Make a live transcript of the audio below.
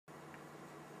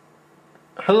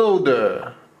Hello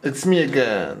there, it's me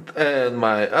again and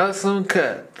my awesome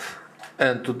cat,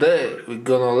 and today we're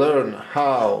gonna learn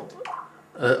how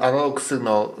analog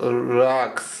signal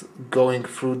reacts going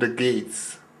through the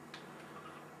gates,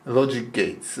 logic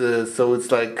gates. So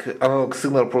it's like analog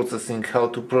signal processing, how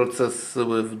to process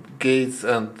with gates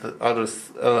and other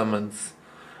elements,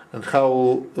 and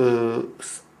how a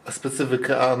specific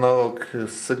analog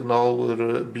signal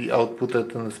will be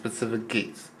outputted in specific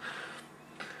gates.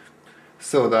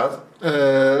 So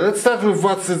let's start with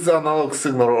what is analog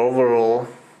signal overall.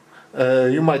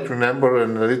 You might remember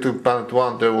in Little Planet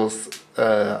 1 there was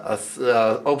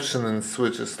an option in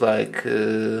switches like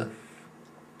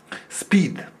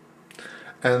speed,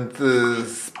 and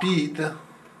speed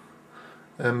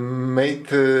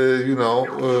made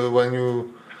when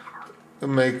you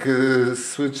make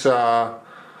switch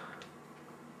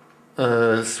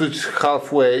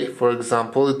halfway, for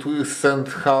example, it will send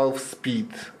half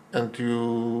speed and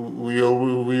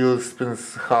your wheel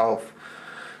spins half.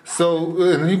 So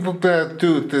in Little Planet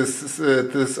 2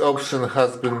 this option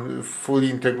has been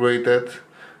fully integrated.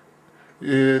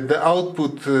 The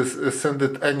output is sent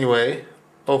it anyway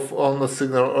on a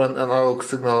signal or an analog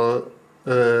signal,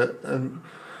 and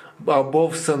are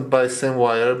both sent by same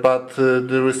wire, but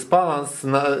the response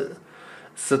is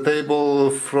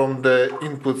setable from the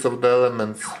inputs of the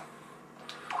elements,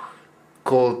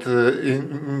 called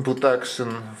input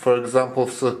action. For example,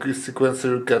 so sequencer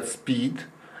you get speed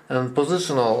and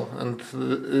positional, and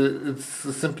it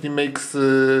simply makes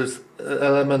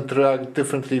element react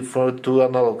differently to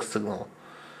analog signal.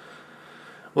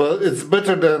 Well, it's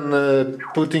better than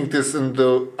putting this in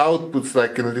the outputs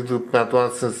like in Little Planet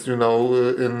 1, since in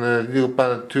Little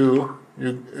Planet 2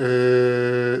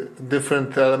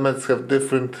 different elements have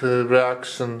different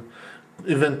reaction,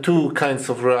 even two kinds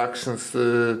of reactions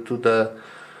to the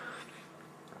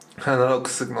analog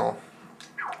signal.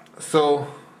 So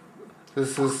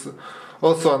this is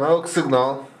also analog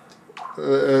signal.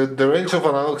 The range of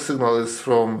analog signal is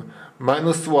from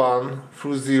 -1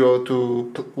 through 0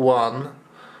 to 1,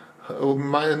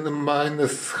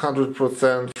 minus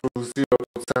 100% through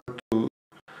 0% to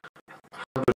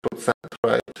 100%,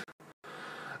 right?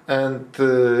 And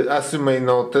as you may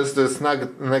notice, there's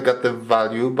negative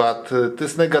value, but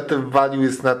this negative value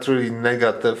is not really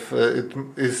negative. It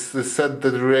is set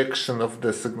the direction of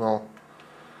the signal,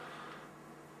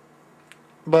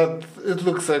 but it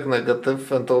looks like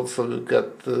negative, and also you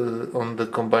get on the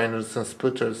combiners and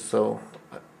splitters, so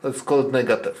let's call it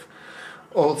negative.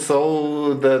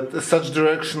 Also, that such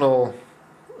directional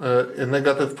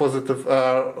negative, positive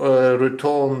are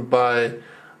returned by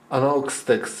analog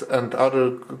sticks and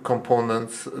other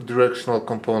components, directional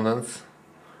components,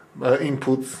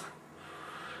 inputs.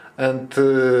 And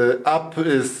up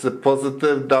is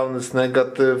positive, down is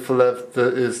negative, left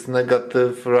is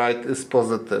negative, right is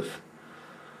positive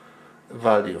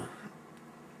value.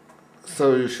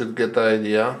 So you should get the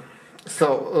idea.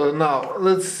 So now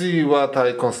let's see what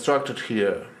I constructed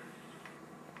here.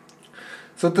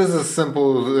 So this is a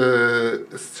simple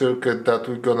circuit that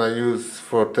we're gonna use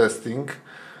for testing.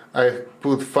 I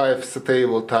put 5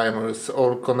 setable timers,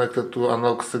 all connected to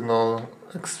analog signal,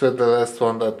 except the last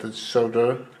one that is shoulder,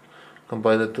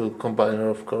 combined to combiner,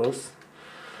 of course.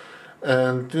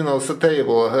 And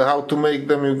setable. How to make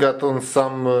them you got on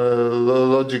some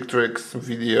logic tricks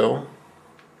video.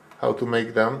 How to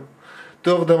make them.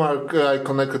 2 of them are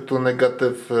connected to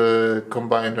negative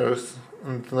combiners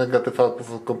and negative output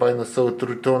of combiners, so it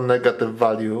return negative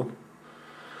value.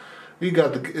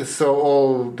 So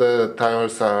all the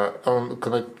timers are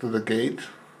connected to the gate,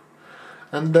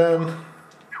 and then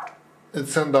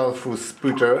it's sent out through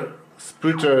splitter.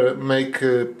 Splitter make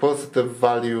a positive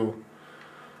value,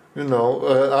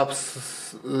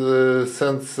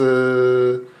 sends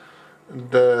the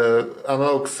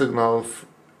analog signal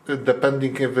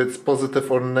depending if it's positive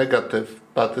or negative,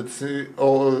 but it's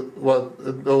all what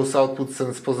those outputs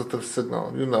sends positive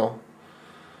signal,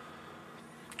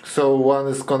 So one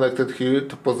is connected here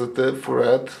to positive,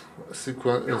 red,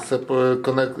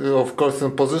 connect, of course,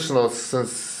 in positional,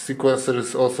 since sequencer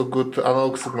is also good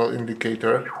analog signal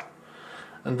indicator.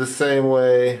 And the same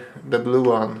way the blue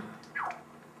one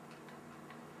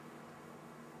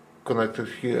connected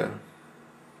here.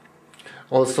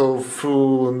 Also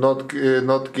through not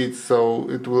gates, so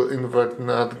it will invert,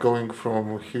 not going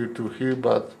from here to here,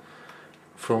 but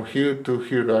from here to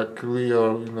here directly, or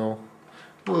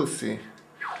we'll see.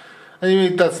 Anyway,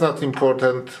 that's not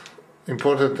important.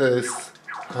 Important is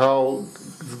how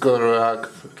it's gonna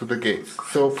react to the gates.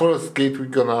 So first gate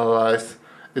we're gonna analyze,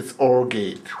 it's OR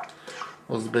gate.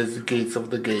 What's the basic gates of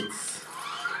the gates?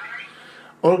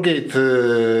 OR gate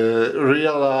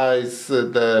realize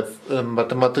the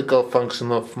mathematical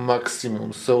function of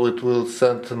maximum, so it will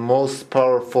send the most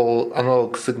powerful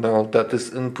analog signal that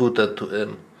is inputted to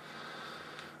him.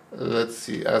 Let's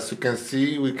see, as you can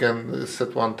see, we can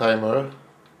set one timer,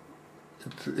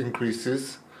 it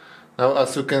increases. Now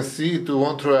as you can see, it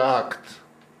won't react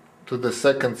to the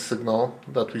second signal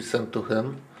that we sent to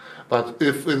him, but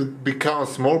if it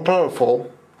becomes more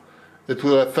powerful, it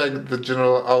will affect the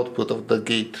general output of the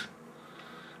gate,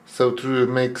 so it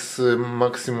makes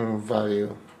maximum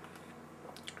value.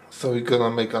 So we're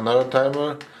gonna make another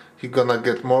timer, he's gonna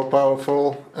get more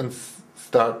powerful and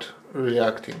start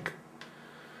reacting.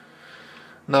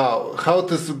 Now, how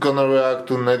this is gonna react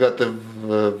to negative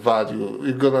value?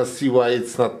 You're gonna see why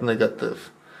it's not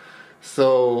negative.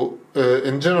 So,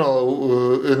 in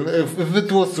general, if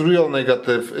it was real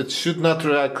negative, it should not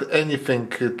react anything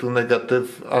to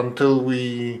negative until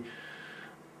we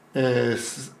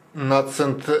not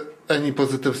send any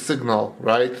positive signal,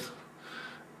 right?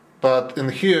 But in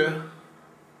here,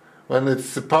 when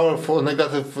it's powerful,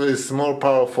 negative is more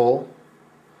powerful,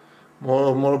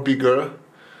 more bigger,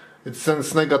 it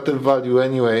sends negative value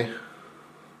anyway.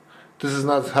 This is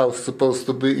not how it's supposed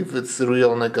to be if it's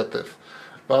real negative.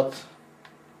 But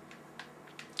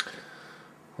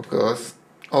of course,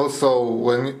 also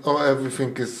when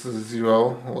everything is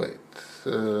zero,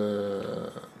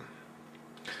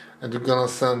 and you're gonna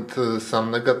send some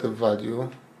negative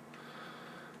value.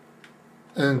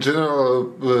 In general,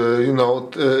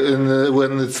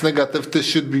 when it's negative, this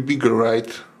should be bigger,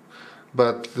 right?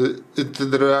 But it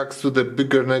reacts to the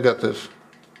bigger negative,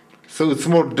 so it's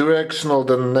more directional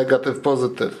than negative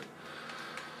positive.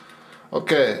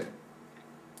 Okay,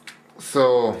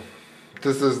 so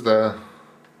this is the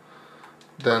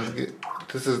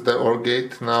OR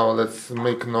gate. Now let's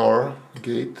make NOR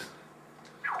gate.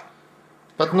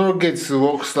 But NOR gate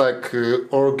works like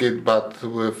OR gate, but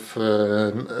with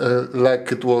like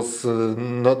it was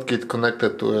NOT gate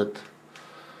connected to it.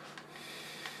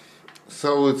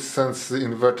 So it sends the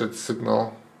inverted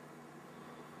signal,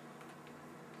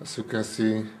 as you can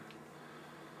see.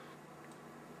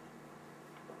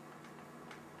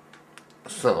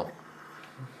 So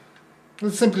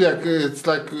it's simply like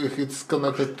it's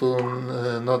connected to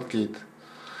NOT gate.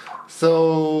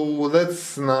 So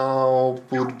let's now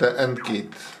put the AND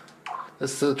gate.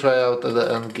 Let's try out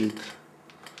the AND gate.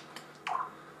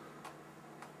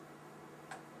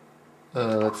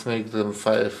 Let's make them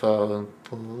 5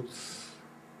 inputs.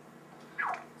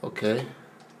 Okay.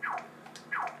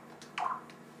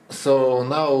 So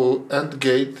now AND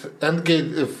gate,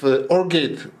 if OR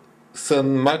gate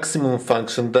send maximum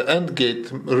function, the AND gate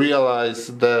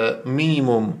realize the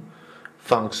minimum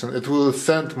function. It will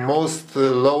send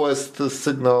lowest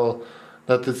signal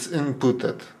that is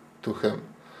inputted to him.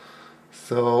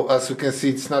 So as you can see,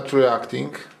 it's not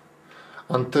reacting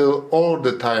until all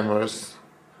the timers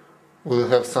will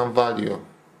have some value.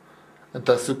 And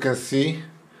as you can see,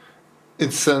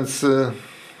 it sends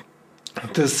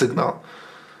this signal.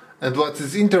 And what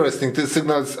is interesting, this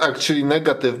signal is actually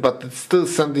negative, but it's still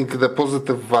sending the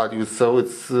positive value, so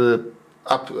it's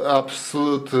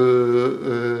absolute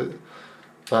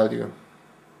value.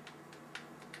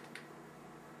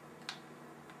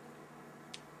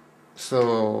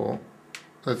 So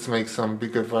let's make some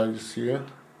bigger values here.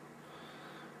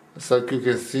 So like you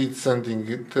can see, it's sending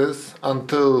this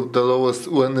until the lowest.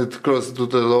 When it crosses to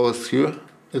the lowest here,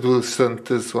 it will send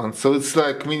this one. So it's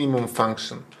like minimum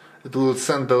function. It will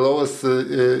send the lowest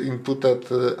inputted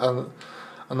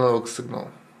analog signal.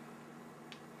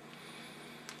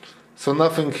 So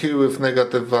nothing here with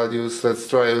negative values. Let's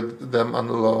try them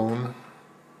alone.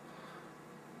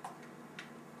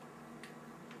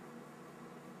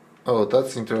 Oh,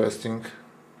 that's interesting.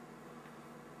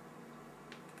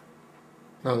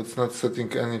 No, it's not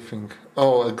setting anything.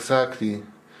 Oh, exactly.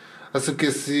 As you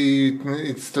can see,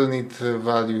 it still needs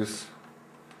values.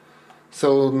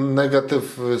 So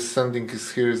negative sending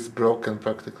is broken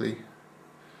practically.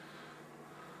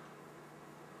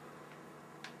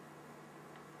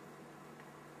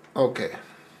 Okay.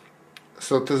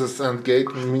 So this is AND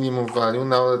gate, minimum value.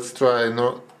 Now let's try a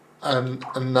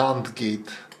NAND gate.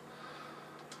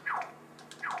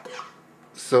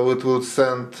 So it will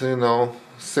send,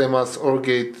 same as OR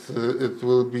gate, it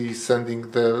will be sending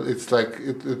it's like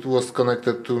it was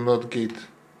connected to NOT gate.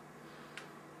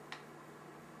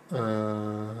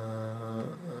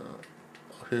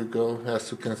 Here you go,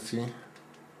 as you can see.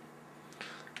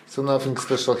 So nothing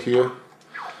special here.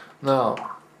 Now,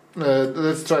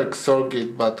 let's try XOR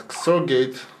gate, but XOR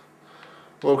gate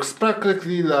works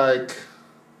practically like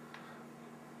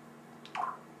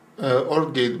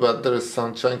OR gate, but there is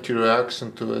some chunky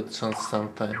reaction to it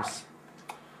sometimes.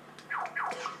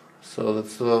 So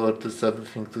let's lower this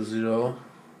everything to 0.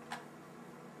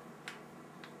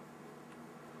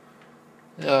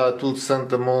 Yeah, it will send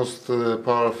the most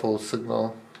powerful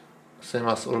signal, same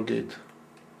as OR gate.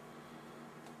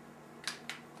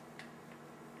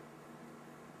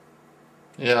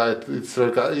 Yeah, it's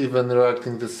even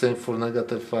reacting the same for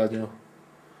negative value.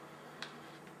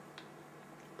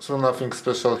 So nothing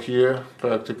special here,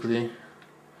 practically.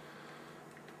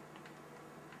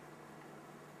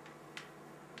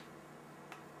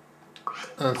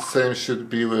 And same should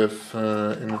be with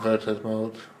inverted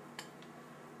mode.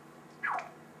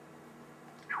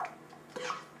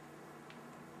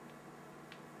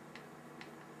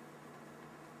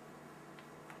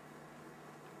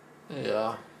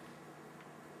 Yeah.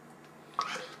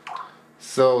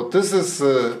 So this is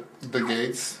the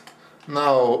gates.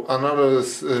 Now another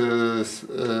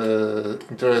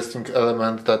interesting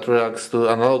element that reacts to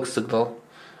analog signal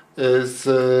is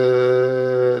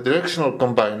directional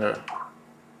combiner.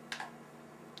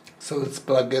 So let's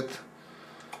plug it.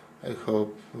 I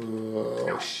hope.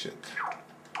 Oh shit.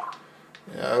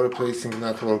 Yeah, replacing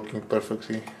not working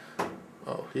perfectly.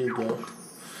 Oh, here you go.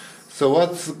 So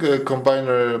what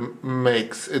combiner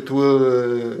makes? It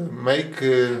will make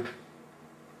the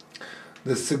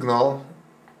signal.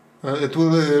 It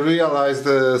will realize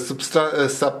the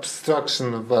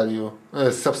subtraction value,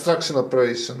 subtraction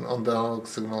operation on the analog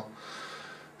signal.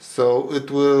 So it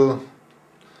will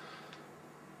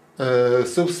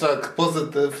subtract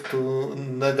positive to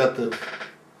negative.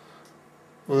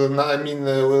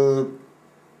 Will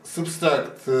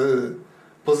subtract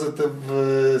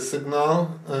positive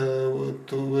signal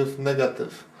with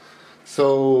negative.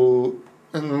 So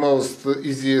in most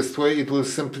easiest way, it will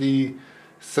simply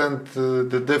send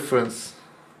the difference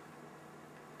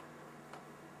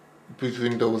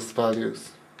between those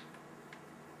values.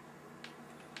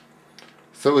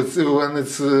 So it's when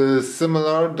it's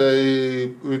similar,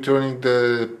 they returning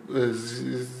the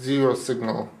 0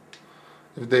 signal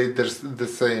if they're the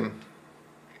same,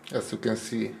 as you can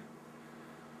see.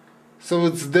 So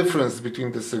it's difference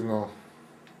between the signal,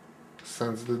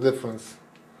 sends the difference.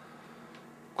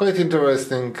 Quite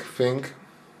interesting thing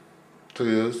to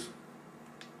use.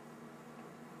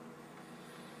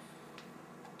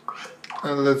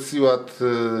 And let's see what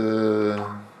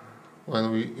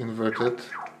when we invert it.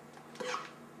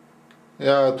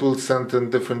 Yeah, it will send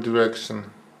in different direction.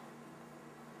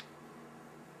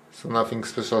 So nothing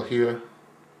special here.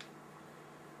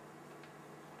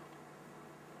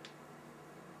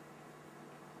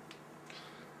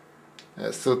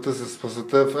 Yeah, so this is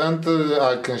positive, and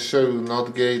I can show you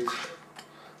NOT gate.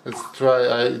 Let's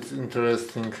try. It's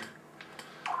interesting.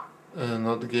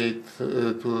 NOT gate,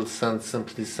 it will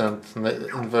simply send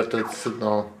inverted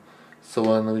signal. So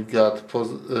when we got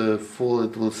full,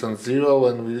 it will send 0.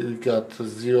 When we got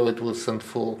 0, it will send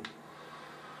full.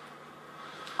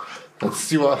 Let's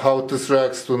see how this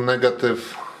reacts to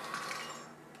negative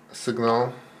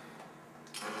signal.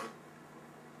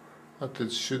 But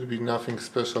it should be nothing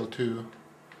special too.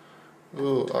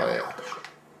 Oh yeah.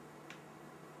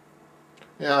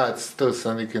 Yeah, it's still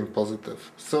sending in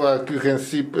positive. So you can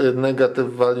see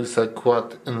negative values are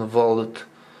quite involved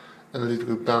in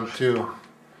little band 2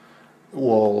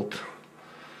 world.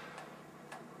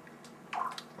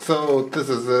 So this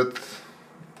is it,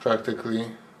 practically.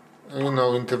 You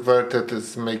know, inverted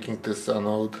is making this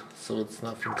anode, so it's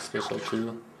nothing special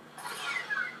too.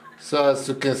 So as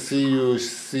you can see, you've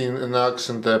seen in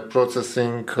action the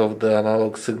processing of the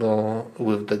analog signal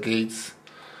with the gates.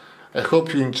 I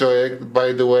hope you enjoy it.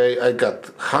 By the way, I got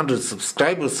 100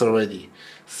 subscribers already.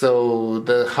 So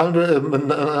the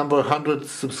number 100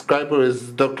 subscriber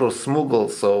is Dr. Smuggle,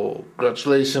 so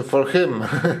congratulations for him.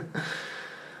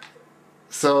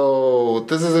 So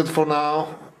this is it for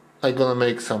now. I'm gonna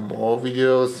make some more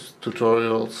videos,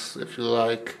 tutorials if you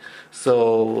like.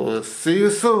 So see you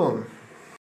soon.